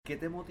¿qué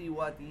te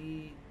motivó a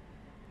ti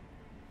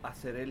a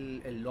hacer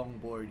el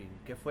longboarding?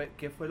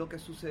 ¿Qué fue lo que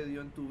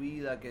sucedió en tu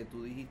vida que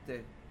tú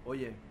dijiste,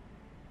 oye,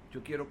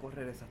 yo quiero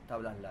correr esas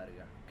tablas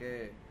largas?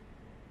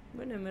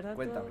 Bueno, en verdad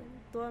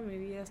toda mi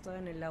vida estaba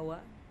en el agua,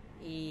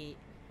 y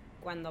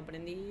cuando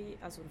aprendí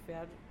a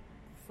surfear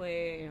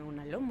fue en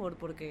una longboard,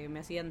 porque me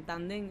hacían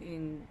tándem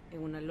en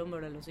una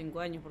longboard a los 5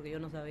 años, porque yo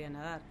no sabía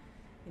nadar.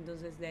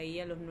 Entonces de ahí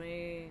a los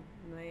 9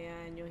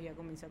 años ya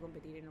comencé a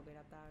competir en lo que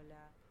era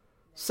tabla.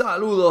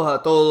 Saludos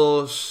a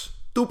todos,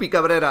 Tupi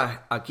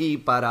Cabrera aquí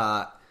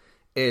para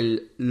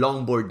el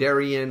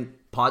Longboardarian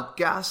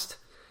Podcast.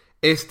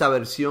 Esta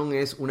versión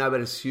es una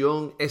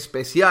versión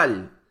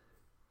especial,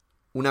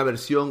 una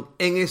versión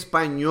en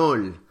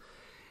español.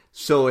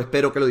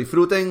 Espero que lo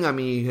disfruten a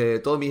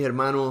todos mis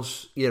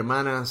hermanos y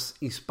hermanas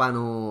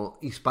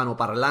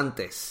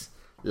hispanoparlantes,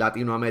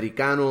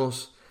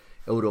 latinoamericanos,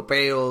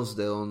 europeos,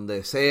 de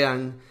donde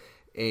sean,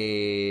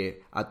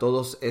 a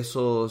todos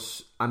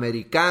esos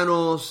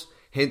americanos,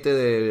 gente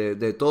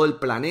de todo el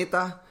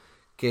planeta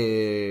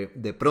que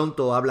de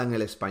pronto hablan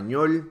el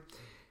español.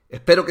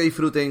 Espero que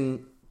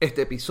disfruten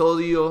este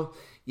episodio,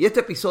 y este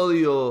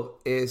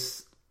episodio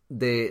es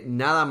de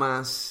nada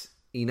más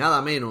y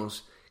nada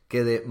menos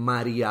que de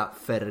María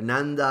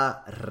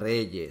Fernanda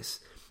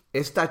Reyes.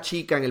 Esta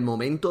chica, en el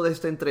momento de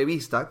esta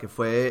entrevista, que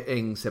fue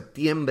en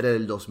septiembre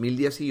del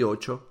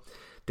 2018,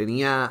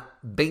 tenía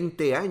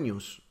 20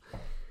 años.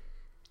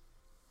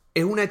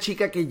 Es una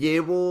chica que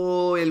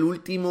llevo el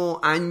último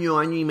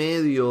año y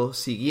medio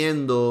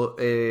siguiendo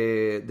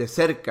de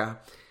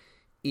cerca,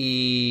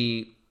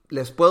 y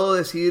les puedo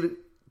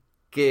decir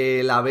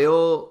que la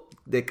veo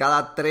de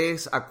cada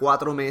 3 a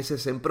 4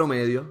 meses en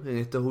promedio en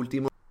estos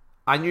últimos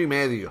año y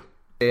medio.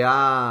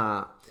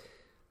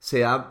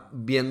 Sea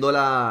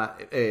viéndola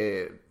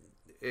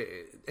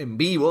en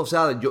vivo, o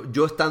sea,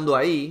 yo estando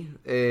ahí,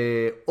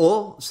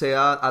 o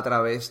sea a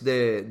través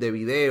de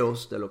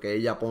videos, de lo que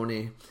ella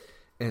pone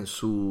en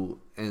su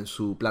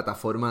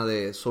plataforma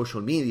de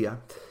social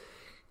media.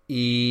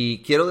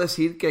 Y quiero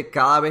decir que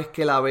cada vez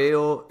que la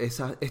veo,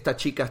 esta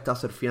chica está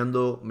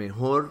surfeando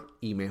mejor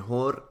y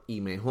mejor y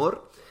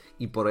mejor.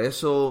 Y por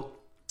eso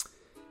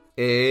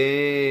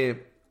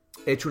he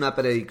hecho una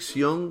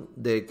predicción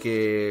de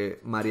que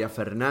María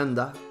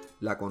Fernanda,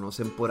 la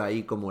conocen por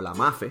ahí como la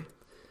Mafe,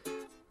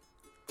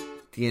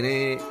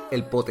 tiene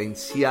el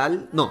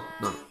potencial. No,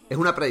 es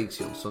una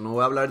predicción, no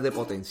voy a hablar de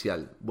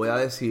potencial. Voy a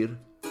decir,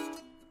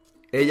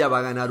 ella va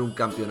a ganar un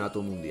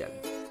campeonato mundial.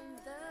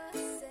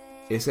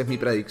 Esa es mi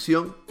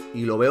predicción,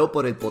 y lo veo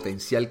por el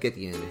potencial que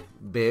tiene.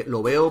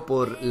 Lo veo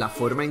por la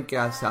forma en que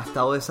se ha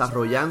estado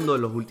desarrollando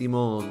en los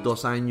últimos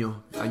 2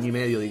 años, año y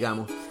medio,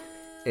 digamos,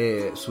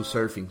 su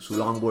surfing, su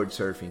longboard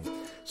surfing.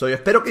 Yo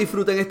espero que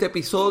disfruten este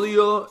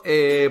episodio.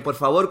 Por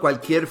favor,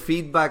 cualquier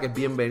feedback es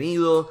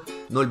bienvenido.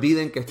 No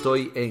olviden que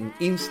estoy en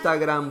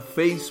Instagram,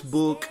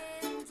 Facebook.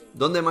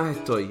 ¿Dónde más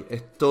estoy?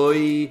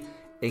 Estoy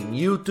en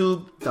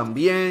YouTube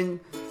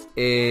también.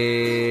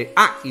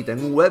 Y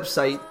tengo un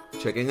website.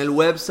 Chequen el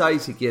website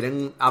si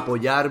quieren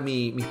apoyar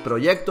mis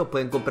proyectos.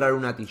 Pueden comprar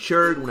una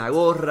t-shirt, una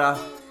gorra.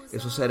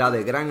 Eso será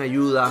de gran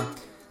ayuda.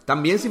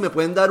 También si me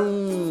pueden dar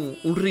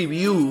un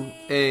review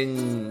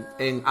en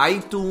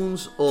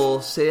iTunes,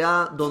 o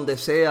sea donde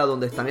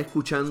están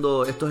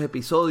escuchando estos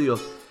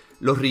episodios.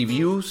 Los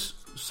reviews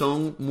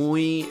son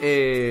muy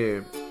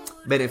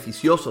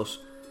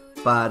beneficiosos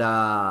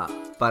para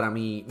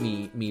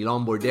mi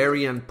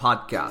Longboardarian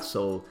Podcast.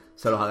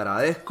 Se los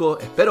agradezco.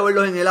 Espero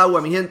verlos en el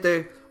agua, mi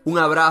gente. Un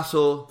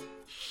abrazo.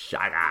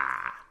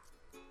 Shaga.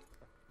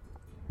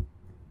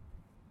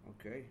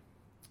 Ok.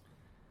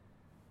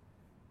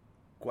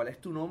 ¿Cuál es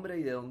tu nombre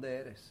y de dónde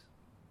eres?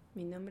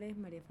 Mi nombre es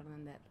María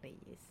Fernanda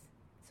Reyes.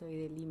 Soy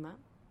de Lima.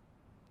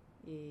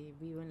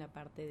 Vivo en la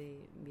parte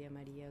de Villa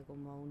María,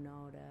 como a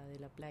 1 hora de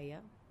la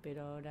playa.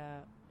 Pero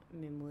ahora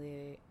me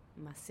mudé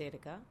más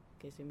cerca,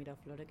 que es en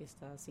Miraflores, que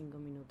está a 5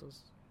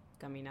 minutos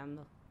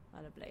caminando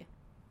a la playa.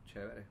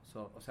 Chévere.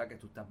 O sea que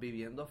tú estás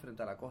viviendo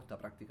frente a la costa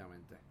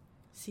prácticamente.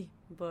 Sí,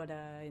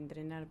 para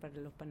entrenar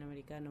para los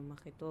Panamericanos más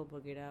que todo,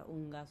 porque era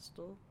un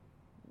gasto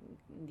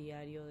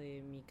diario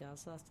de mi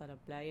casa hasta la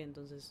playa.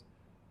 Entonces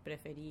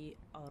preferí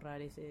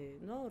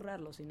no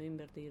ahorrarlo, sino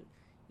invertir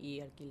y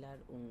alquilar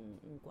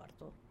un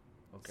cuarto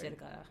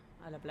cerca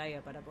a la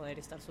playa para poder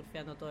estar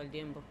surfeando todo el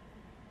tiempo.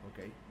 Ok.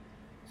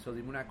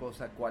 Dime una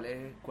cosa, ¿cuál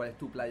es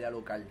tu playa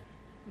local?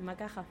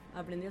 Macaja.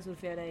 Aprendí a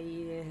surfear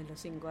ahí desde los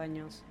 5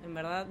 años. En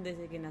verdad,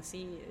 desde que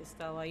nací he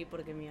estado ahí,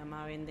 porque mi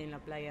mamá vende en la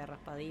playa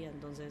raspadilla.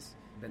 Entonces,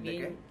 ¿vende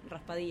qué?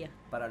 Raspadilla.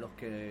 Para los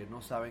que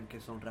no saben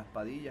qué son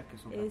raspadillas,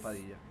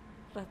 raspadillas?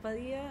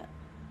 Raspadilla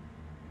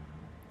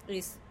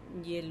es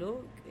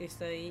hielo,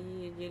 está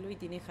ahí hielo, y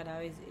tiene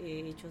jarabes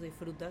hechos de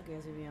fruta que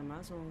hace mi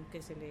mamá, son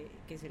que se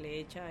le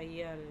echa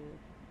ahí al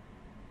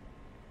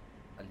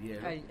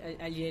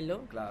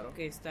hielo, claro,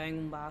 que está en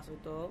un vaso y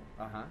todo.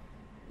 Ajá.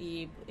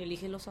 Y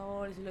eliges los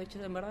sabores y lo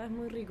echas. En verdad es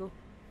muy rico.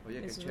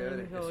 Oye, qué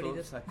chévere.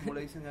 Eso, ¿sabes cómo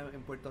le dicen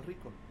en Puerto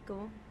Rico?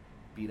 ¿Cómo?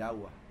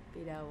 Piragua.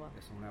 Piragua.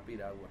 Eso es una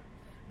piragua.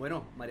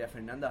 Bueno, María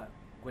Fernanda,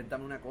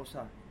 Cuéntame una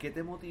cosa, ¿qué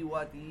te motivó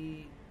a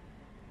ti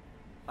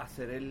a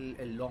hacer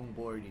el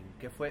longboarding?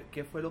 ¿Qué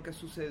fue lo que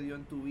sucedió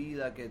en tu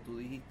vida que tú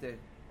dijiste,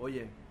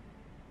 oye,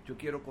 yo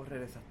quiero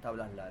correr esas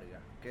tablas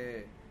largas?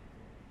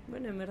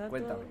 Bueno, en verdad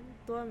Cuéntame.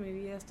 toda mi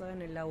vida estaba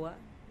en el agua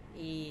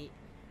y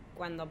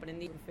cuando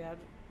aprendí a surfear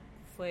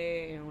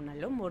fue en una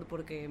longboard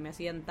porque me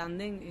hacían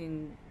tándem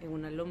en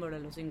una longboard a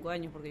los 5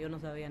 años porque yo no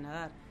sabía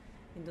nadar.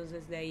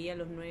 Entonces de ahí a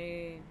los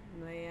 9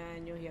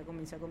 años ya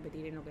comencé a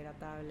competir en lo que era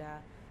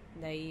tabla.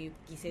 De ahí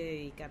quise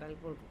dedicar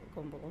por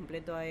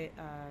completo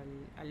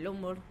al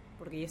longboard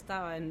porque ya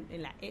estaba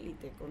en la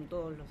élite con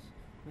todos los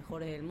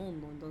mejores del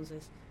mundo.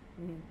 Entonces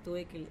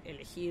tuve que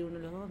elegir uno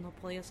de los dos. No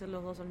podía hacer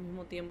los dos al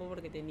mismo tiempo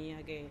porque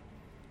tenía que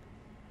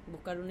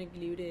buscar un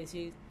equilibrio y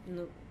decir,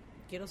 no,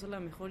 quiero ser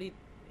la mejor y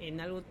en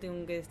algo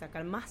tengo que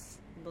destacar más.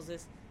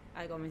 Entonces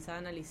al comenzar a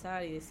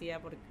analizar y decía,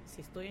 porque si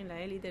estoy en la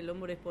élite, el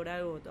hombro es por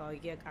algo,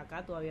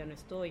 acá todavía no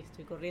estoy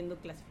corriendo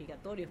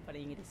clasificatorios para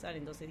ingresar.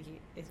 Entonces dije,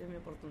 esa es mi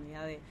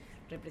oportunidad de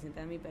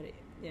representar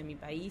a mi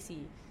país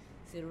y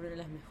ser una de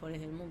las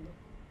mejores del mundo.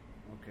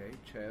 Ok,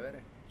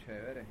 chévere.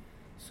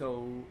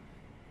 So,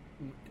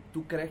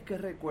 ¿tú crees que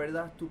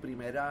recuerdas tu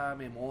primera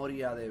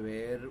memoria de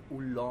ver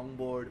un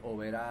longboard o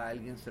ver a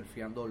alguien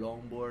surfeando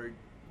longboard?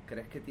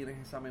 ¿Crees que tienes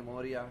esa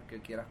memoria que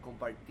quieras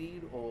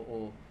compartir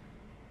o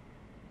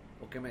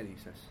qué me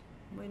dices?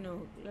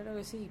 Bueno, claro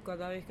que sí.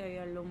 Cada vez que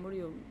había el longboard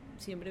yo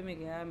siempre me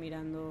quedaba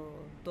mirando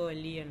todo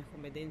el día en las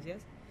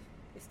competencias.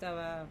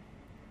 Estaba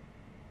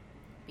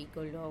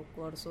Piccolo,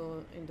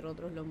 Corso, entre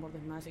otros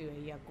longboards más y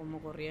veía cómo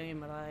corrían y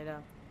en verdad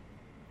era...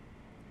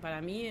 Para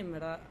mí, en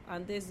verdad,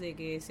 antes de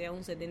que sea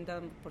un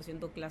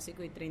 70%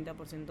 clásico y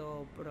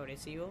 30%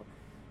 progresivo,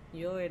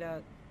 yo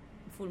era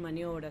full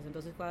maniobras.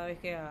 Entonces cada vez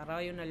que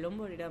agarraba yo una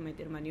longboard era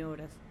meter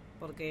maniobras,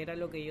 porque era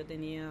lo que yo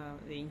tenía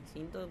de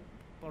instinto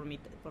por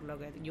lo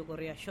que yo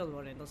corría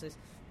shotboard. Entonces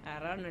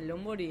agarraba una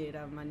longboard y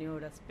era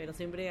maniobras, pero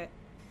siempre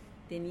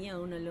tenía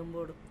una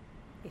longboard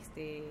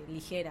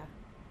ligera.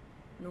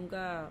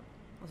 Nunca,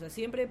 o sea,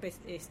 siempre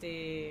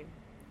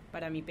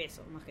para mi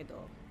peso, más que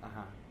todo.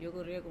 Ajá. Yo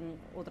corría con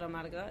otra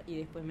marca y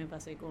después me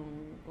pasé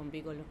con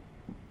Piccolo.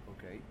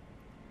 Ok,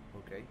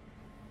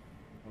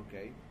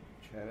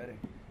 chévere.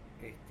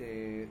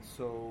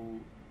 So,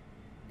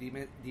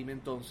 dime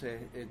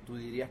entonces, ¿tú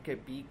dirías que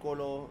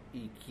Piccolo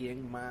y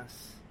quién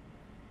más?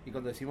 Y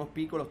cuando decimos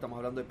Piccolo estamos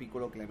hablando de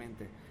Piccolo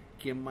Clemente.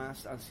 ¿Quién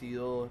más han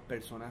sido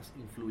personas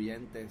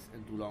influyentes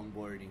en tu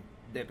longboarding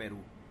de Perú?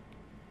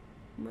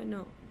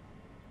 Bueno,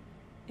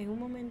 en un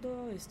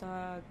momento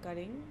estaba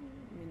Karen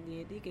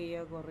Mendieti, que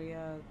ella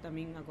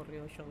también ha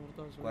corrido shotboard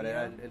toda su vida. ¿Cuál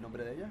era el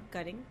nombre de ella?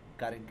 Karen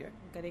 ¿Qué?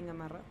 Karen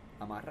Amarra.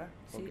 ¿Amarra?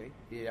 Sí. Ok.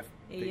 ¿Y ella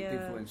te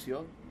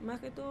influenció? Más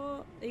que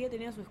todo, ella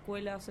tenía su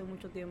escuela hace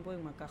mucho tiempo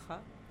en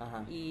Macaja.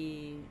 Ajá.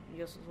 Y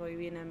yo soy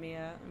bien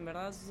amiga, en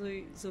verdad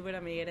soy súper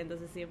amiguera,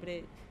 entonces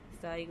siempre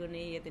estaba ahí con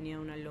ella tenía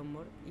una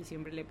longboard y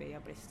siempre le pedía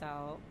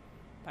prestado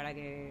para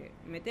que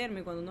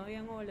meterme cuando no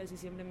habían olas y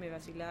siempre me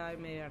vacilaba y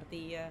me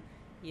divertía.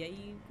 Y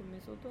ahí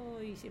comenzó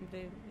todo y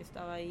siempre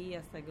estaba ahí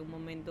hasta que un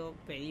momento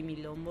pedí mi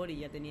longboard y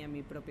ya tenía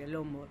mi propia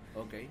longboard.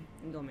 Ok.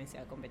 Y comencé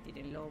a competir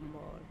en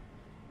longboard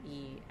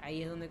y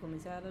ahí es donde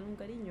comencé a darle un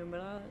cariño. En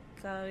verdad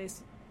cada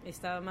vez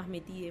estaba más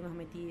metida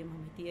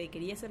y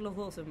quería hacer los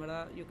dos. En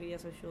verdad yo quería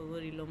hacer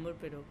shotboard y longboard,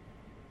 pero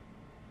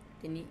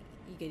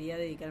quería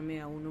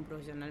dedicarme a uno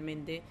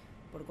profesionalmente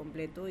por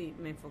completo y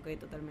me enfoqué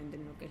totalmente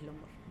en lo que es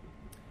longboard.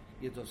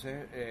 Y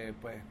entonces,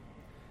 pues,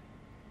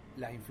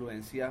 las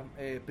influencias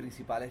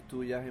principales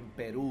tuyas en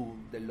Perú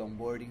del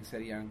longboarding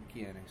serían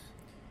 ¿quiénes?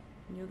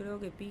 Yo creo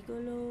que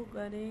Piccolo,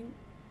 Karen.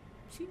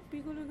 Sí,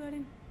 Piccolo y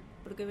Karen.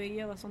 Porque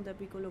veía bastante a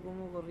Piccolo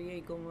cómo corría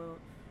y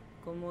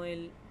cómo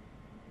él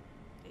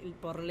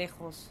por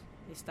lejos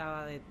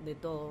estaba de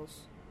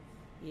todos.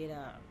 Y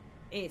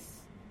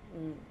es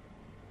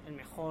el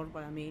mejor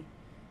para mí.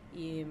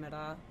 Y en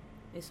verdad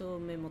eso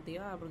me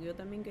motivaba porque yo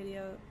también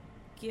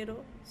quiero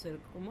ser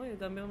como el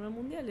campeón del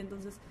mundial.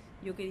 Entonces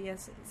yo quería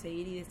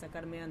seguir y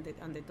destacarme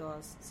ante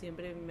todas.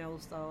 Siempre me ha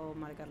gustado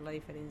marcar la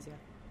diferencia.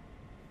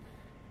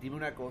 Dime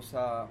una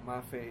cosa,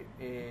 Mafe.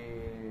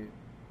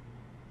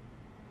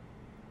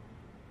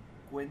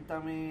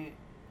 Cuéntame,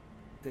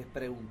 te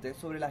pregunté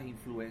sobre las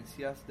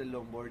influencias del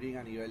longboarding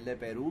a nivel de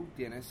Perú.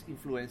 ¿Tienes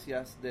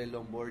influencias del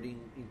longboarding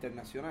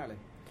internacionales?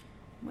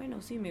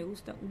 Bueno, sí, me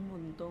gusta un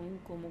montón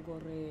cómo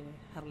corre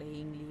Harley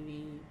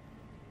Ingleby,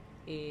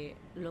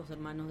 los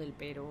hermanos del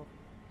Perú.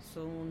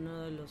 Son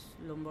uno de los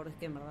longboarders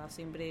que en verdad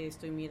siempre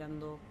estoy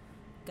mirando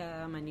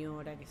cada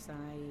maniobra que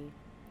están ahí.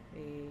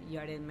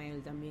 Jared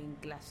Mail también,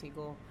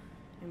 clásico.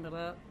 En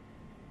verdad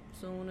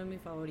son uno de mis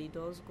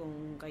favoritos,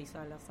 con Kai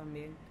Salas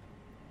también.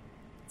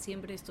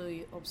 Siempre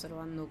estoy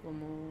observando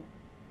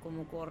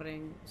cómo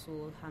corren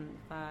sus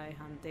handpie,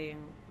 handten,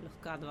 los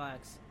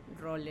cutbacks,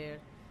 roller,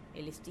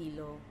 el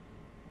estilo.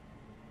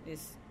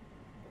 Es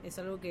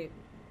algo que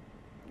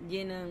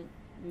llena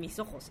mis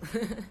ojos.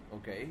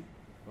 Ok,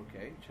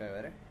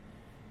 chévere.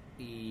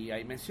 Y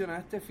ahí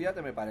mencionaste,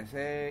 fíjate, me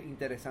parece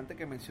interesante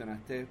que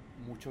mencionaste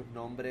muchos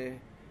nombres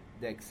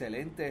de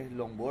excelentes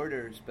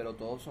longboarders, pero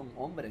todos son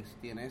hombres.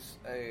 ¿Tienes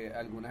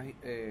algunas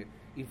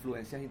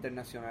influencias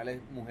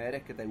internacionales,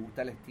 mujeres, que te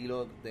gusta el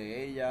estilo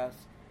de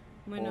ellas?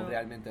 Bueno, ¿O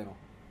realmente no?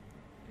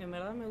 en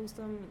verdad me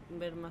gustan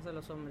ver más a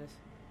los hombres,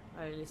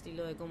 al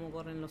estilo de cómo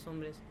corren los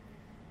hombres.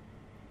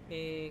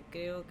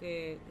 Creo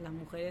que las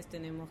mujeres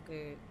tenemos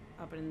que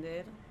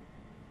aprender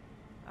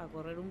a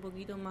correr un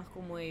poquito más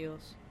como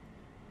ellos,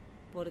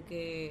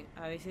 porque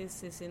a veces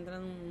se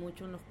centran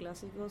mucho en los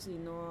clásicos y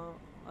no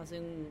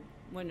hacen,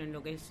 bueno, en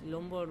lo que es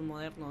longboard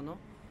moderno, ¿no?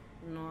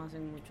 No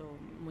hacen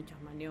muchas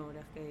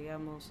maniobras, que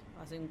digamos,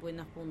 hacen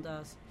buenas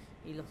puntas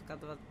y los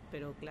catwalks,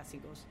 pero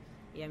clásicos.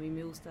 Y a mí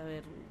me gusta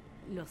ver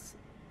los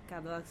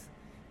catwalks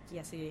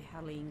que hace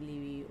Harley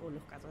Ingleby o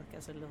los catwalks que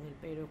hacen los del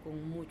Peru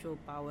con mucho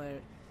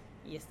power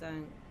y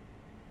están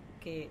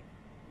que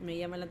me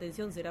llama la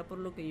atención. Será por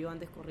lo que yo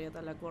antes corría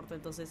tala corta,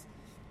 entonces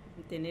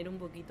tener un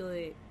poquito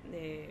de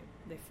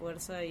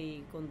fuerza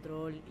y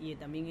control y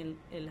también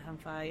el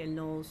hand-fire, el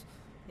nose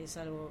es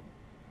algo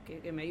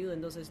que me ayuda.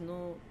 Entonces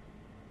no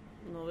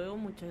veo a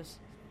muchas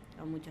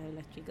de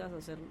las chicas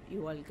hacer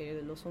igual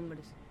que los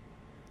hombres,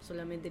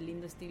 solamente el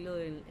lindo estilo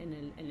en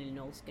el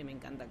nose, que me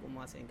encanta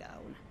cómo hacen cada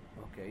una.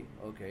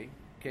 Ok.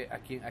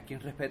 ¿A quién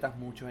respetas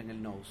mucho en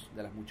el nose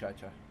de las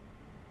muchachas?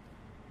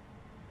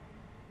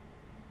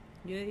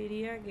 Yo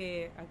diría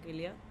que a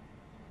Kelia.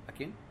 ¿A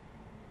quién?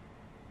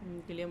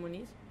 Kelia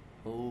Moniz.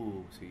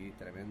 Sí,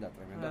 tremenda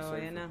La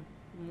surfer. buena,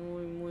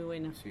 muy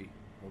buena. Sí,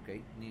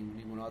 ok.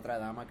 Ninguna otra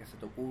dama que se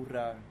te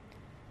ocurra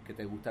que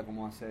te gusta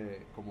cómo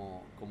hace,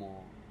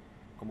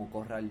 cómo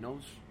corra el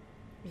nose.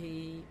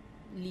 Y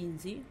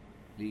Lindsay.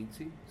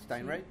 Lindsay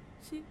Steinreich.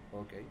 Sí.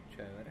 Ok,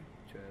 chévere.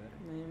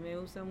 Me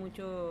gusta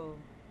mucho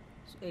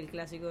el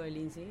clásico de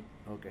Lindsay.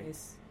 Ok.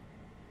 Es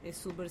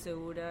súper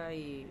segura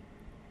y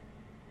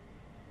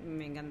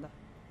me encanta.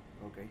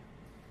 Ok.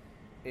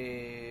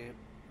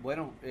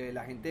 Bueno,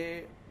 la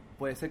gente,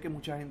 puede ser que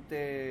mucha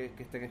gente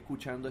que estén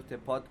escuchando este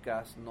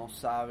podcast no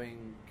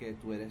saben que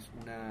tú eres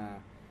una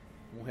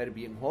mujer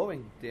bien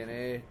joven.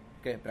 Tienes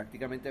que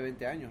prácticamente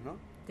 20 años, ¿no?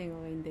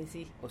 Tengo 20,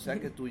 sí. O sea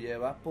que tú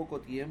llevas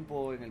poco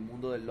tiempo en el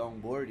mundo del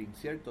longboarding,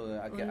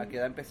 ¿cierto? ¿A qué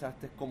edad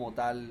empezaste como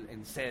tal,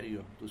 en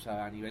serio? Tú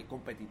sabes, a nivel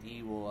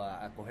competitivo,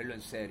 a cogerlo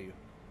en serio.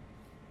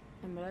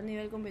 En verdad, a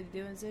nivel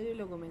competitivo en serio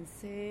lo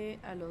comencé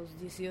a los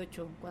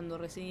 18, cuando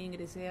recién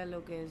ingresé a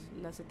lo que es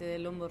la CT de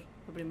longboard,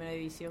 la primera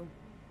división.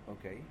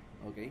 Ok.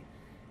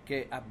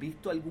 ¿Que has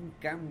visto algún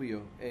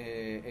cambio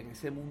en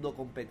ese mundo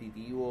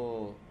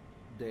competitivo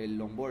del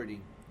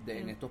longboarding?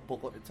 En estos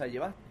pocos, o sea,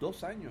 llevas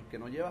 2 años, que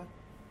no llevas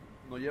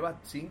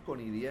 5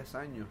 ni 10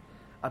 años.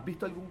 ¿Has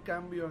visto algún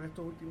cambio en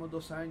estos últimos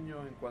 2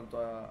 años en cuanto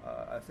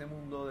a ese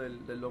mundo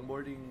del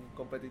longboarding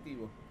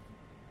competitivo?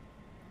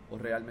 ¿O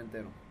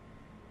realmente no?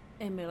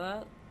 En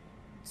verdad,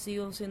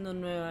 sigo siendo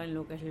nueva en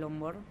lo que es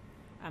longboard,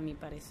 a mi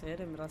parecer.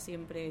 En verdad,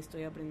 siempre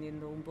estoy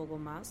aprendiendo un poco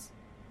más.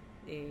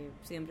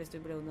 Siempre estoy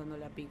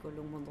preguntándole a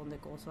Piccolo un montón de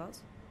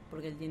cosas,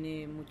 porque él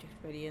tiene mucha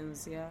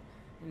experiencia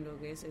en lo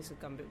que es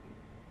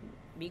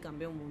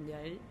bicampeón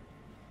mundial,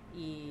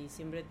 y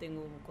siempre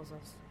tengo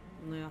cosas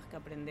nuevas que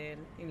aprender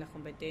en las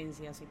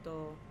competencias y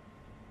todo,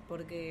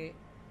 porque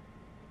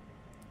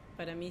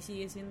para mí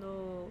sigue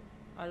siendo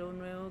algo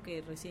nuevo,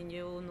 que recién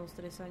llevo unos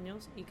 3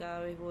 años y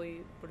cada vez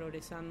voy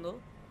progresando,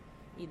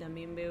 y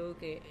también veo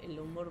que el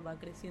longboard va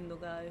creciendo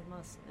cada vez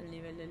más, el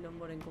nivel del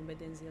longboard en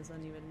competencias a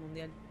nivel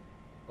mundial.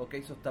 Ok,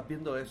 estás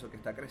viendo eso, que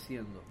está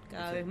creciendo.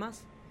 Cada vez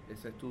más.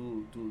 Ese es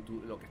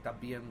lo que estás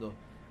viendo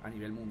a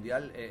nivel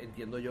mundial.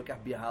 Entiendo yo que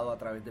has viajado a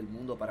través del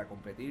mundo para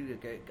competir.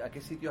 ¿A qué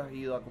sitios has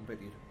ido a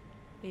competir?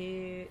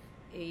 He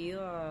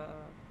ido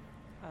a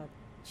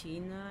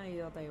China, he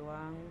ido a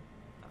Taiwán,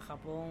 a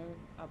Japón,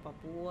 a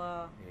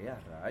Papúa.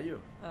 A rayo.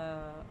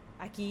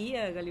 Aquí,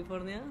 a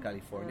California.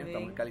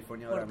 Estamos en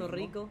California ahora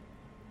mismo.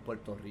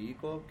 Puerto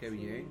Rico, qué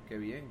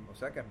bien. O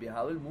sea que has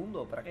viajado el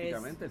mundo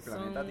prácticamente, el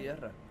planeta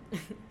Tierra.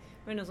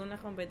 Bueno, son las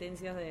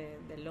competencias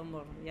del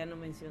longboard. Ya no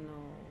menciono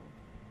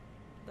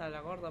a la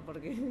gorda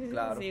porque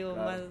sigo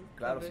más.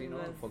 Claro, sí,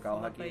 ¿no?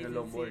 Enfocados aquí en el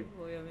longboard. Sí,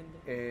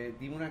 obviamente.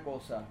 Dime una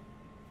cosa.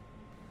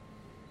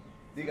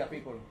 Diga,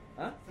 Piccolo.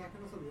 ¿Ah? O sea, que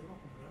nos olvidemos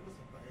comprar los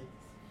empaquetes.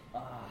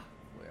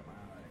 Voy a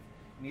madre.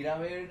 Mira a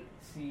ver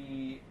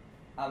si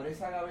abre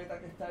esa gaveta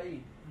que está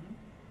ahí.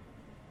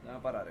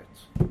 Déjame parar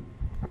esto.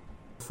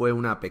 Fue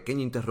una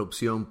pequeña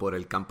interrupción por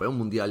el campeón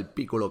mundial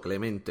Piccolo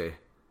Clemente.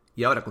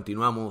 Y ahora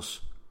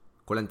continuamos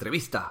con la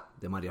entrevista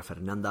de María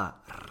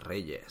Fernanda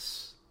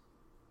Reyes.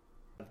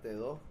 Parte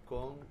 2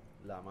 con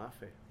la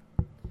Mafe.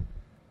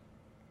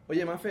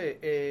 Oye,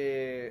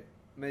 Mafe,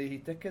 me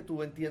dijiste que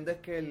tú entiendes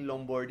que el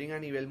longboarding a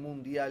nivel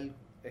mundial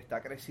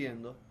está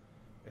creciendo,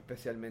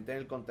 especialmente en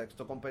el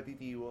contexto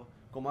competitivo.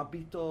 ¿Cómo has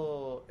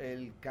visto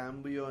el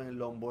cambio en el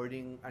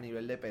longboarding a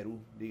nivel de Perú,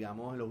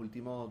 digamos, en los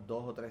últimos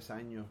 2 o 3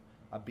 años?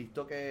 ¿Has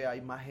visto que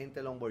hay más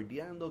gente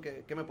longboardeando?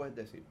 ¿Qué me puedes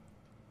decir?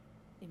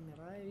 En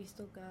verdad he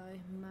visto cada vez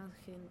más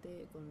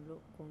gente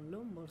con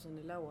longboards en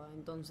el agua,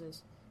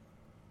 entonces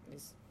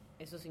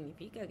eso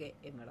significa que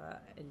en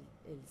verdad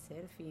el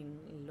surfing,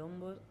 el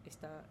longboard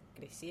está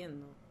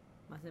creciendo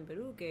más en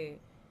Perú que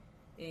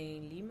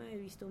en Lima. He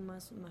visto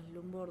más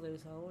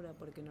longboarders ahora,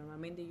 porque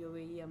normalmente yo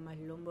veía más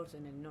longboards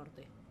en el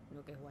norte,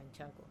 lo que es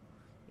Huanchaco,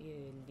 y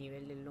el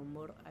nivel del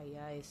longboard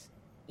allá es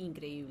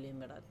increíble, en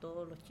verdad.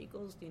 Todos los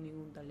chicos tienen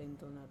un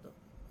talento nato.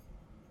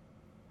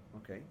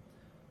 Ok.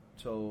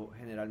 So,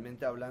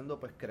 generalmente hablando,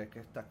 pues crees que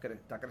está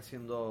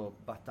creciendo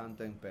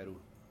bastante en Perú.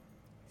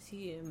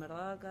 Sí, en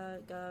verdad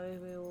cada vez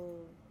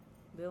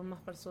veo más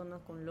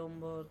personas con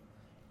longboard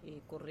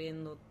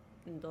corriendo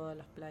en todas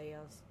las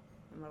playas.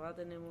 En verdad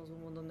tenemos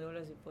un montón de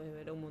horas y puedes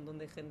ver a un montón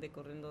de gente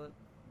corriendo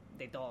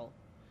de todo.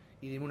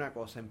 Y dime una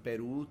cosa, ¿en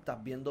Perú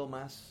estás viendo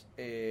más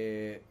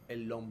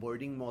el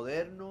longboarding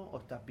moderno o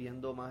estás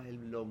viendo más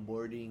el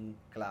longboarding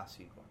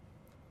clásico?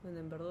 Bueno,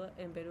 en verdad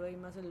en Perú hay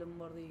más el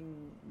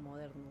longboarding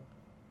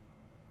moderno.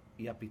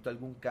 ¿Y has visto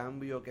algún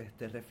cambio que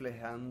esté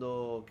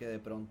reflejando que de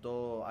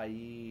pronto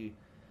hay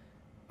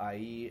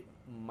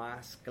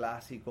más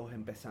clásicos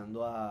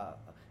empezando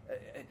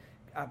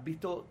 ¿has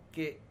visto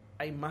que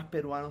hay más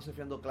peruanos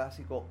surfeando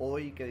clásicos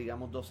hoy que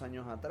digamos 2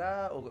 años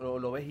atrás? ¿O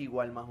lo ves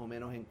igual más o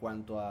menos en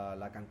cuanto a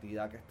la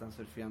cantidad que están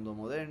surfeando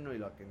moderno y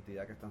la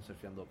cantidad que están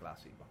surfeando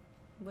clásico?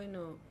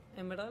 Bueno,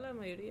 en verdad la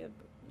mayoría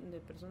de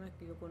personas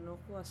que yo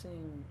conozco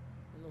hacen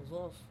los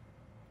dos.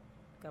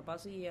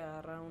 Capaz y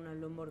agarrar una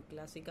longboard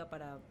clásica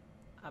para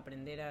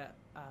aprender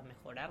a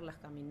mejorar las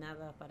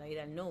caminadas para ir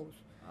al nose.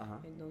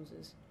 Ajá.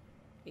 Entonces,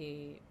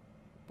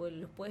 pues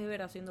los puedes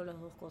ver haciendo las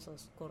dos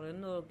cosas,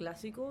 corriendo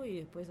clásico y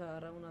después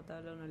agarrar una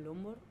tabla, una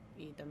longboard,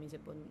 y también se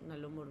pone una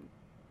longboard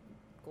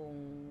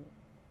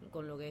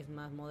con lo que es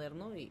más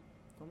moderno y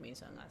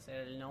comienzan a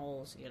hacer el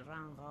nose y el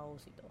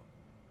roundhouse y todo.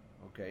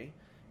 Ok.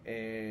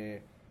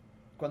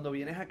 Cuando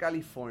vienes a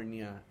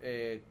California,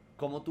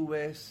 ¿cómo tú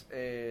ves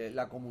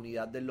la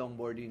comunidad del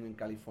longboarding en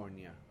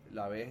California?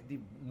 ¿La ves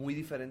muy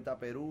diferente a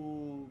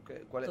Perú?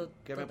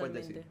 ¿Qué me puedes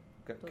decir?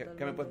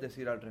 ¿Qué me puedes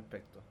decir al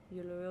respecto?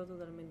 Yo lo veo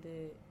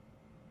totalmente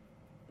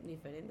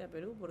diferente a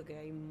Perú porque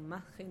hay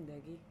más gente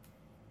aquí.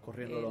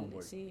 Corriendo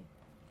longboard. Sí,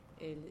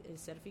 el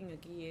surfing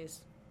aquí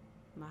es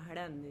más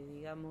grande,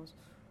 digamos,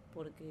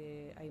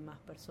 porque hay más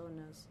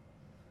personas.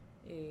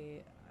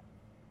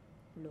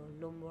 Los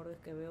longboards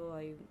que veo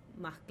hay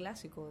más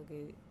clásicos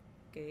que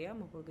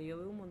digamos, porque yo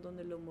veo un montón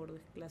de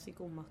longboards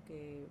clásicos más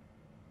que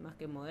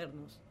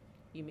modernos.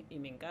 Y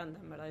me encanta,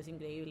 en verdad es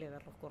increíble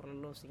verlos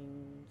correrlos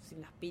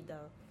sin las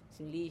pitas,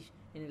 sin leash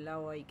en el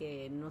agua y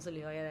que no se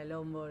les vaya la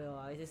longboard o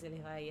a veces se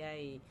les vaya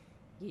y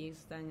ellos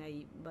están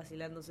ahí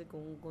vacilándose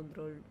con un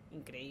control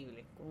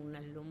increíble, con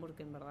unas longboard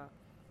que en verdad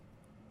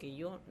que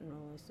yo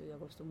no estoy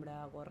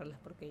acostumbrada a correrlas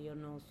porque yo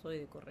no soy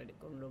de correr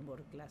con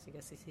longboard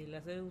clásicas y si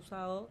las he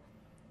usado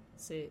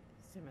se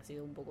me ha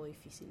sido un poco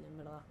difícil en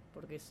verdad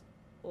porque es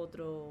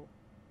otra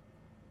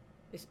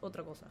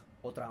cosa.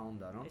 Otra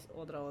onda, ¿no? Es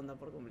otra onda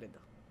por completo.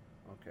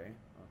 Ok.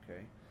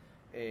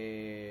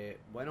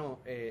 Bueno,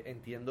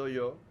 entiendo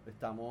yo,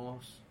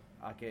 estamos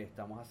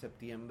a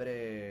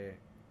septiembre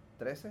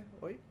 13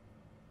 hoy.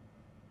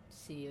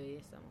 Sí, hoy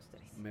estamos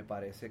 3. Me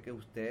parece que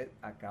usted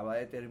acaba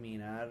de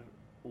terminar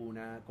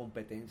una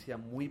competencia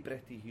muy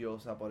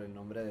prestigiosa por el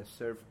nombre de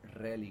Surf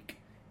Relic.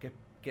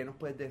 ¿Qué nos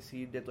puedes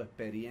decir de tu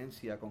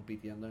experiencia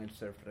compitiendo en el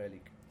Surf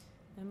Relic?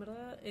 En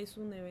verdad es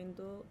un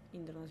evento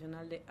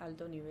internacional de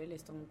alto nivel,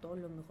 están todos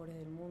los mejores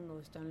del mundo,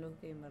 están los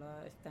que en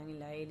verdad están en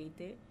la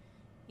élite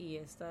y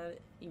estar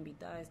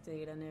invitada a este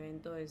gran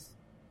evento es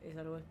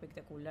algo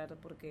espectacular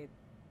porque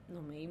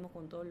nos medimos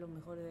con todos los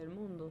mejores del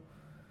mundo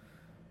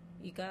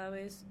y cada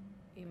vez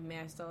me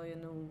ha estado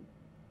yendo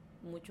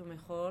mucho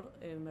mejor.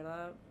 En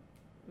verdad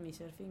mi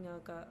surfing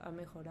ha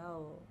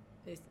mejorado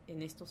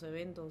en estos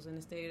eventos, en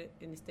este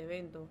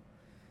evento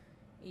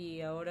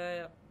y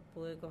ahora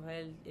pude tomar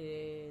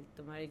el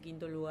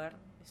 5º lugar.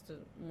 Estoy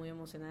muy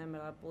emocionada, en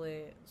verdad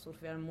pude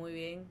surfear muy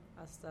bien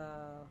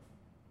hasta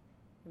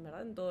en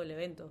verdad en todo el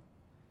evento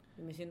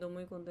y me siento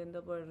muy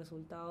contenta por el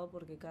resultado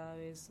porque cada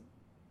vez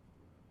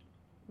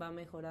va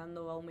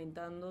mejorando, va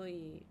aumentando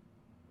y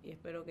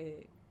espero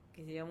que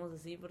sigamos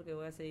así porque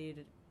voy a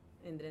seguir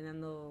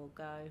entrenando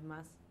cada vez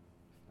más.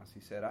 Así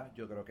será.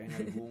 Yo creo que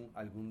en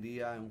algún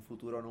día, en un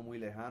futuro no muy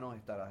lejano,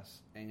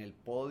 estarás en el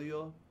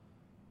podio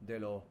de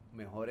los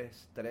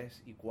mejores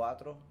 3 y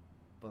 4,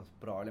 pues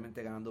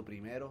probablemente ganando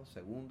primero,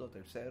 segundo,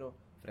 tercero,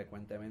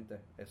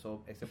 frecuentemente.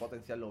 Ese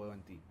potencial lo veo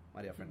en ti,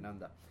 María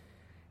Fernanda.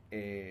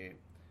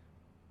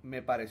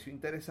 Me pareció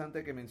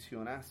interesante que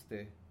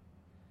mencionaste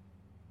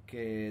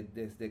que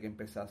desde que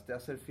empezaste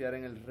a surfear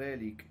en el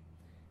Relic,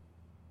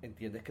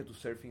 entiendes que tu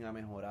surfing ha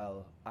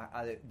mejorado.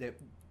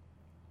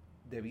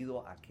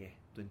 ¿Debido a qué?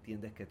 ¿Tú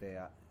entiendes que te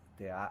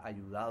ha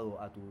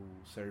ayudado a tu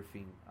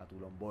surfing, a tu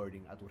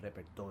longboarding, a tu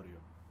repertorio?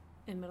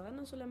 En verdad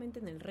no solamente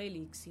en el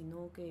Relic,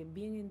 sino que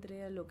bien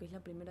entré a lo que es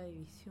la primera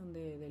división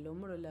del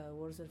hombro, la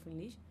World Surfing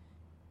League.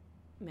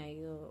 Me ha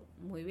ido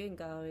muy bien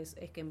cada vez.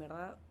 Es que en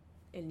verdad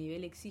el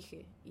nivel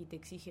exige y te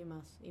exige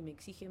más y me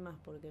exige más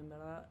porque en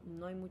verdad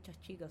no hay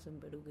muchas chicas en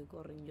Perú que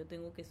corren. Yo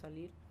tengo que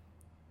salir,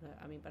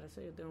 a mi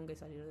parecer yo tengo que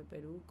salir de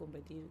Perú,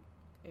 competir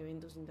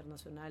eventos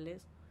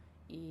internacionales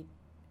y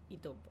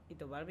y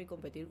toparme y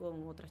competir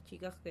con otras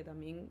chicas que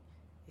también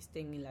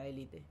estén en la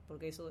élite,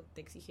 porque eso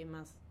te exige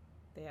más,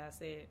 te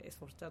hace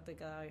esforzarte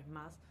cada vez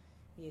más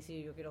y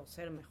decir yo quiero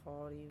ser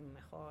mejor y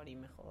mejor y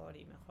mejor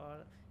y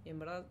mejor, y en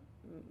verdad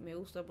me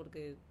gusta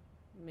porque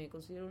me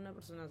considero una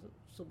persona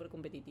súper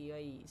competitiva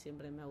y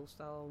siempre me ha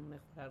gustado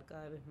mejorar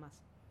cada vez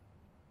más.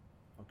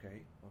 Ok,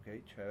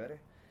 chévere.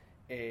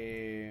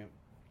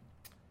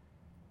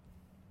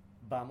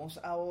 Vamos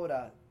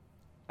ahora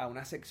a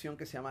una sección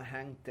que se llama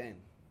Hang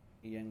Ten.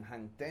 Y en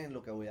Hang Ten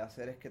lo que voy a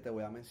hacer es que te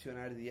voy a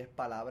mencionar 10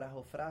 palabras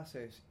o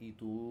frases y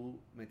tú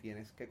me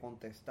tienes que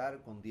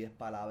contestar con 10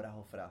 palabras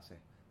o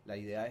frases. La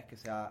idea es que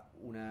sea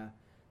una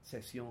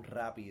sesión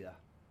rápida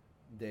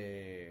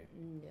de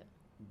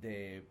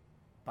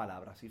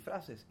palabras y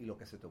frases y lo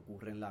que se te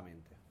ocurre en la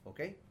mente.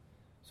 ¿Ok?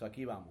 So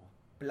aquí vamos.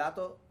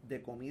 Plato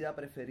de comida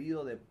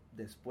preferido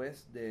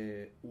después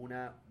de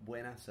una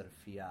buena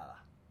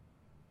surfeada.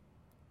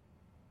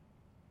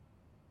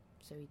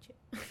 Ceviche.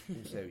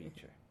 Un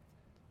ceviche.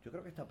 Yo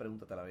creo que esta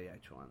pregunta te la había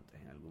hecho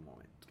antes en algún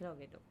momento. Creo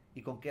que no.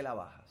 ¿Y con qué la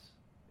bajas,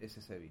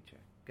 ese ceviche?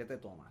 ¿Qué te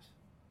tomas?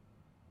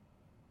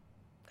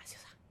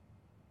 Gaseosa.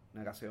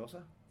 ¿Una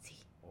gaseosa?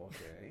 Sí.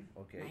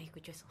 Ok. Ay,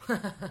 escucho eso.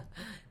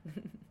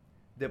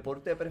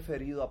 ¿Deporte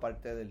preferido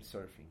aparte del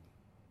surfing?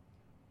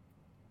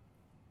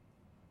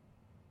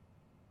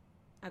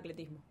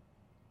 Atletismo.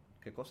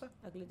 ¿Qué cosa?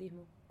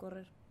 Atletismo.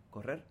 Correr.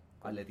 ¿Correr?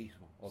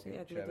 Atletismo. Ok, sí,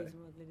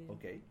 atletismo.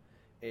 Ok.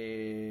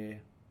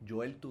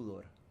 Joel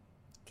Tudor.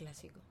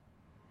 Clásico.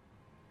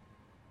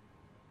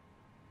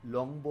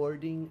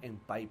 Longboarding en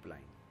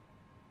pipeline.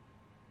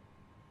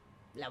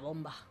 La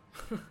bomba.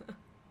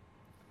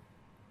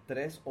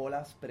 3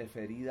 olas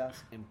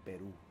preferidas en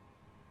Perú.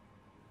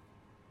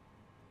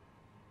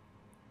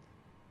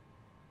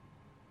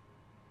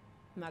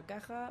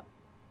 Macaja.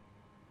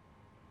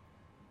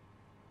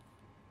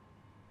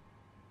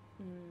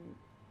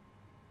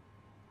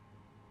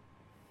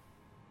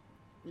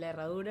 La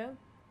Herradura.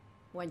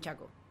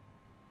 Huanchaco.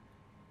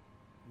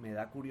 Me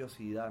da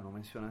curiosidad, no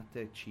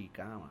mencionaste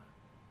Chicama.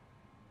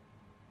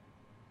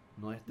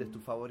 ¿No es de tu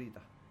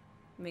favorita?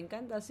 Me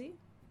encanta, sí.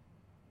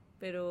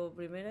 Pero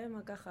primera de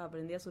Macaja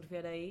aprendí a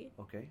surfear ahí.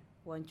 Ok.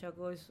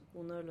 Huanchaco es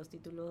uno de los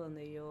títulos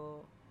donde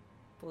yo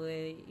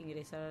pude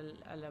ingresar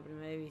a la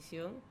primera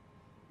división.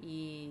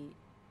 Y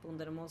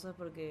Punta Hermosa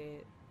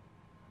porque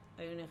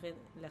hay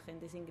la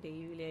gente es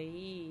increíble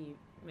ahí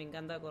y me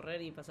encanta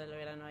correr y pasar el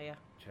verano allá.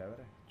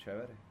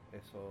 Chévere.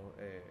 Eso,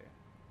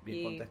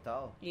 bien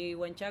contestado. Y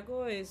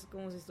Huanchaco es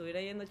como si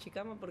estuviera yendo a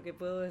Chicama porque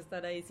puedo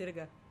estar ahí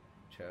cerca.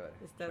 Chévere.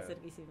 Está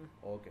cerquísima.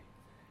 Ok.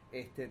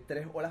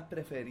 3 olas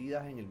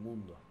preferidas en el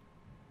mundo.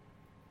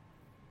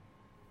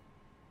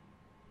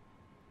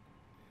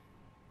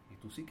 Y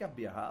tú sí que has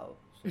viajado.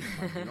 So, me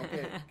imagino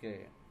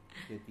que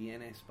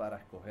tienes para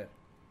escoger.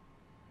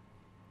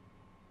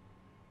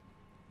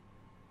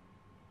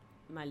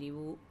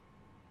 Malibú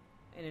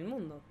en el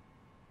mundo.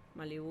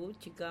 Malibú,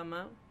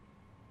 Chicama,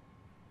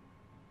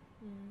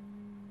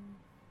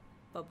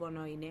 Papua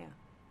Nueva Guinea.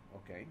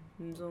 Ok.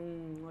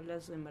 Son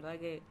olas en verdad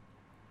que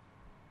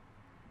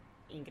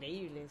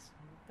increíbles,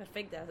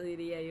 perfectas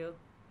diría yo.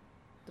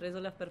 3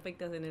 olas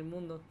perfectas en el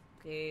mundo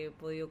que he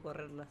podido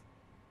correrlas.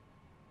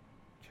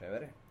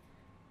 Chévere.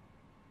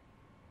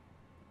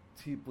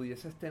 Si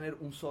pudieses tener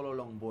un solo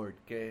longboard,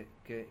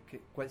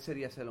 ¿cuál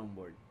sería ese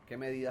longboard? ¿Qué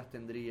medidas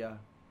tendría?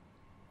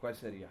 ¿Cuál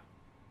sería?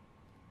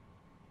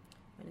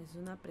 Bueno, es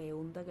una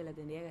pregunta que la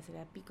tendría que hacer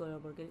a Piccolo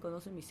porque él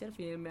conoce mi surf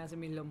y él me hace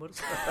mis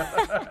longboards.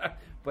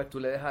 Pues tú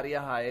le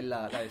dejarías a él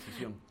la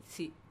decisión.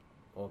 Sí.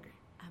 Ok.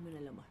 Hazme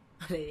una longboard.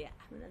 Le diría,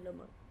 hazme una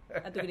longboard.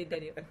 A tu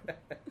criterio.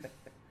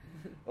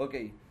 Ok.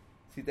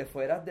 Si te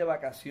fueras de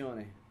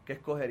vacaciones, ¿qué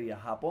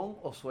escogerías? ¿Japón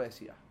o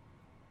Suecia?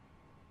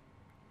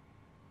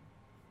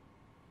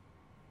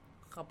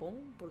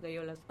 Japón, porque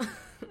yo las...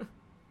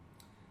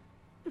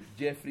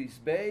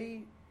 ¿Jeffreys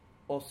Bay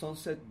o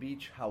Sunset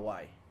Beach,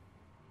 Hawaii?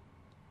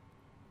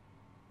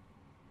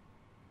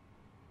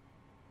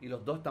 Y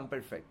los dos están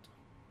perfectos.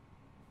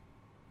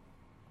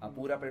 A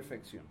pura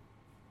perfección.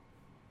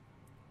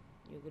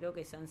 Yo creo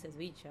que Sunset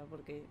Beach,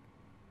 porque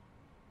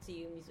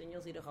sí, mi sueño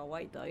es ir a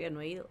Hawái, todavía no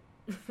he ido.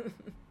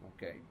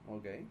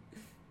 Ok.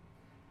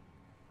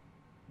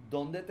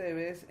 ¿Dónde te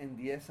ves en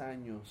 10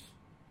 años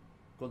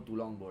con tu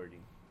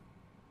longboarding?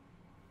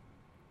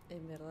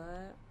 En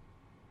verdad,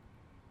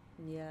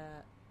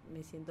 ya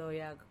me siento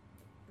ya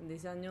en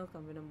 10 años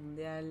campeona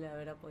mundial,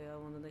 haber apoyado a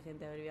un montón de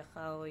gente, haber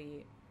viajado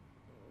y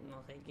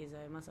no sé, quién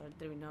sabe más, haber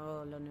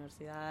terminado la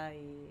universidad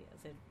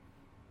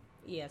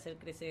y hacer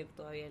crecer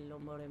todavía el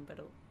longboard en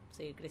Perú,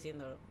 seguir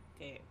creciendo,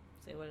 que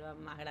se vuelva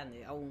más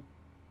grande aún.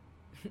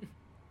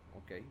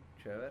 Ok,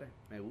 chévere,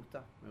 me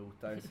gusta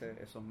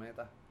esos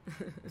metas,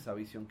 esa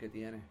visión que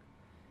tienes.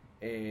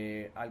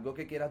 Algo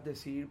que quieras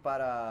decir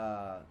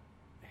para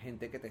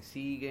gente que te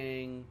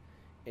siguen,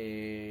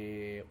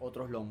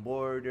 otros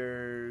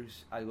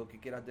longboarders, algo que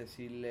quieras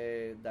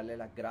darle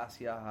las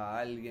gracias a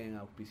alguien,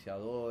 a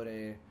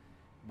auspiciadores.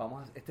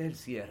 Este es el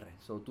cierre,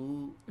 so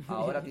tú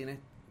ahora tienes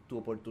tu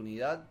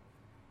oportunidad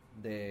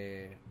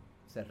de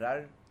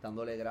cerrar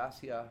dándole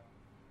gracias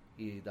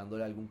y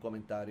dándole algún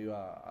comentario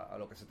a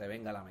lo que se te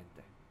venga a la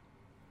mente.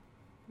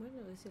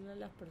 Bueno, decirle a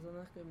las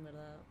personas que en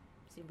verdad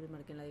siempre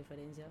marquen la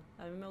diferencia.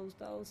 A mí me ha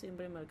gustado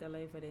siempre marcar la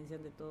diferencia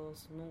entre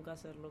todos, nunca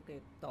hacer lo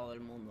que todo el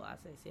mundo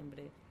hace,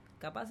 siempre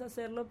capaz de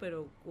hacerlo,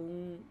 pero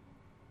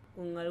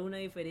con alguna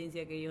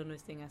diferencia que ellos no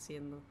estén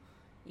haciendo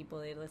y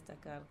poder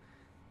destacar.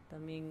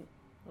 También,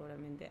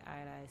 obviamente,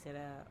 agradecer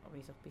a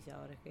mis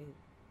auspiciadores, que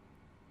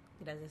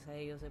gracias a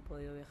ellos he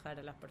podido viajar,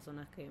 a las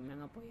personas que me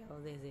han apoyado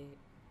desde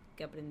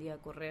que aprendí a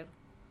correr.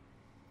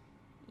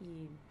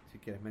 Y si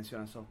quieres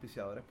mencionar a esos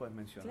auspiciadores, puedes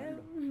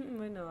mencionarlo. Claro,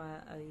 bueno, a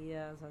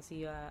Adidas,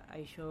 así a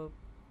iShop,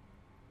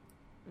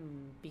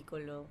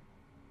 Piccolo,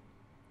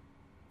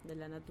 de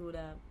la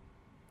Natura,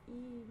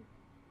 y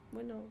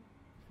bueno,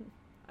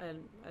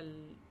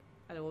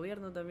 al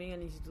gobierno también,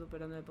 al Instituto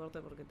Peruano de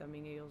Deporte, porque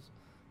también ellos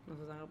nos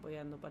están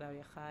apoyando para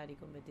viajar y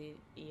competir,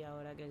 y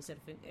ahora que el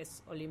surfing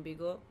es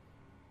olímpico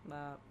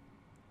va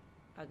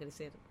a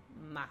crecer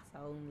más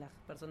aún. Las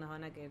personas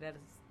van a querer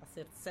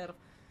hacer surf,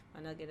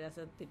 van a querer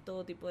hacer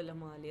todo tipo de las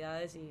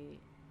modalidades y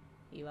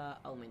va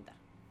a aumentar.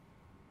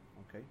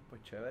 Ok,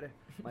 pues chévere.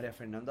 María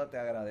Fernanda, te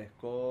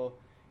agradezco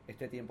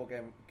este tiempo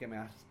que me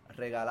has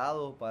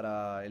regalado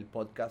para el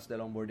podcast de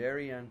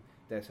Longboarderian.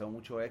 Te deseo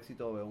mucho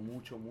éxito, veo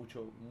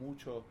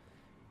mucho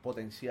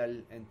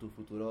potencial en tu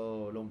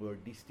futuro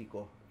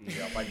longboardístico y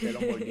aparte de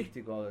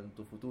longboardístico en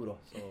tu futuro.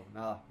 So,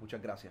 nada, muchas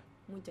gracias.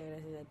 Muchas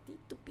gracias a ti,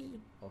 Tupi.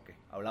 Ok,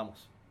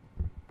 hablamos.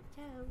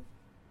 Chao.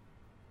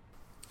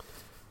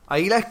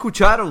 Ahí la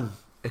escucharon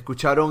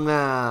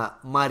a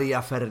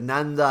María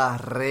Fernanda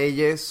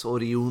Reyes,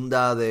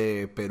 oriunda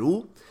de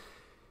Perú.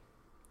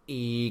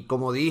 Y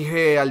como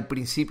dije al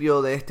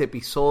principio de este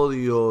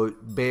episodio,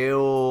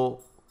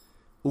 veo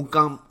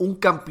un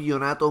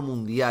campeonato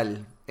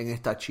mundial en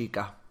esta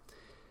chica.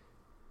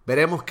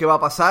 Veremos qué va a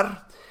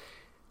pasar.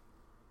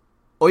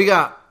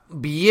 Oiga,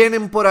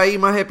 vienen por ahí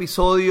más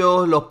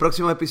episodios. Los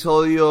próximos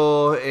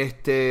episodios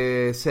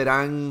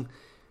serán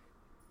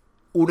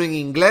uno en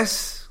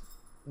inglés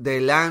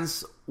de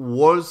Lance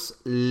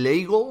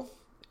Wolfsleigel.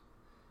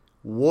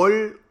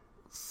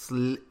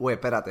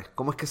 Espérate,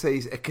 ¿cómo es que se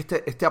dice? Es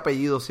que este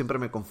apellido siempre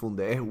me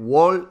confunde. Es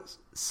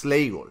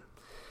Wolfsleigel.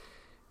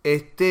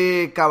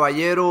 Este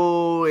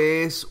caballero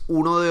es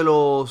uno de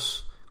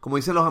los, como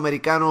dicen los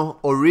americanos,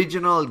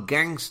 original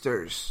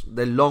gangsters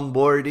del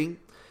longboarding.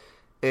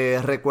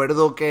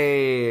 Recuerdo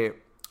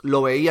que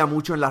lo veía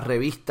mucho en las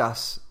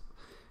revistas.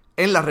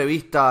 En la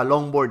revista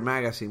Longboard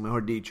Magazine,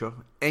 mejor dicho,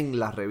 en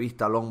la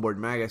revista Longboard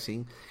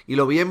Magazine, y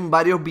lo vi en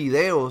varios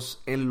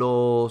videos en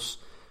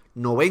los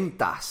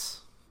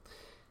 90s.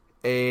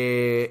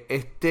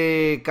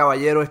 Este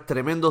caballero es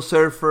tremendo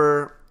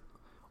surfer,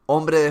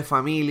 hombre de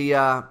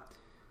familia,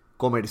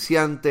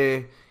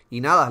 comerciante,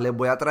 y nada, les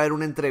voy a traer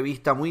una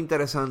entrevista muy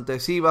interesante.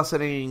 Sí, va a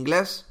ser en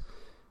inglés,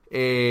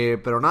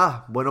 pero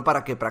nada, bueno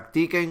para que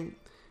practiquen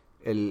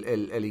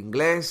el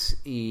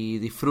inglés y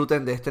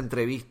disfruten de esta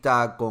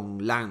entrevista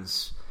con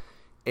Lance.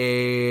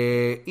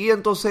 Y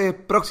entonces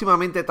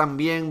próximamente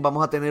también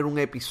vamos a tener un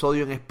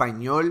episodio en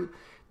español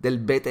del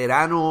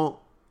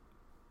veterano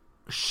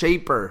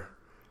shaper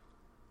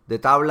de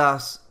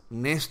tablas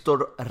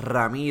Néstor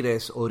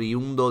Ramírez,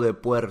 oriundo de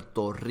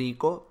Puerto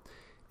Rico.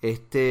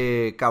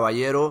 Este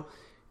caballero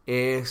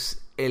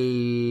es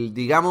el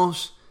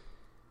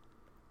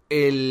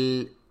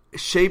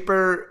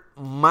shaper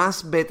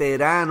más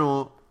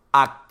veterano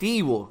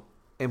activo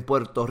en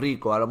Puerto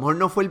Rico. A lo mejor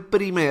no fue el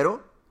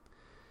primero,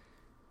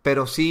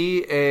 pero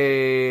sí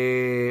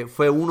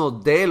fue uno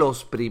de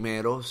los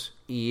primeros,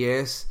 y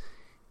es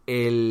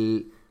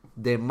el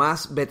de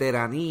más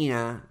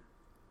veteranía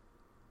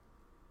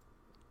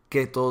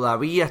que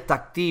todavía está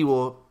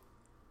activo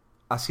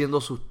haciendo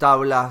sus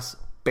tablas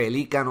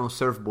Pelícano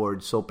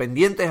Surfboard. So,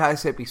 pendientes a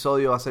ese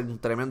episodio, va a ser un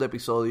tremendo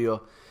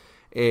episodio.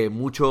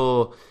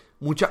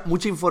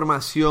 Mucha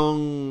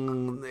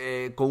información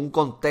con un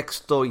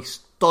contexto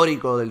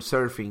histórico del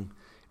surfing,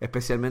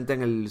 especialmente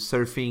en el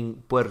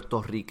surfing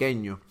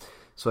puertorriqueño.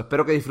 So,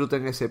 espero que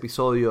disfruten ese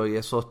episodio, y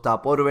eso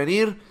está por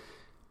venir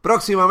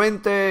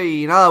próximamente.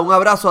 Y nada, un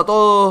abrazo a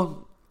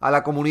todos, a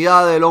la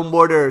comunidad de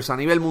longboarders a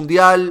nivel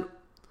mundial.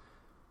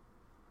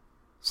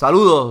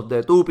 Saludos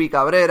de Tupi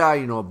Cabrera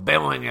y nos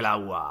vemos en el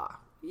agua.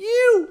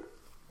 ¡Yiu!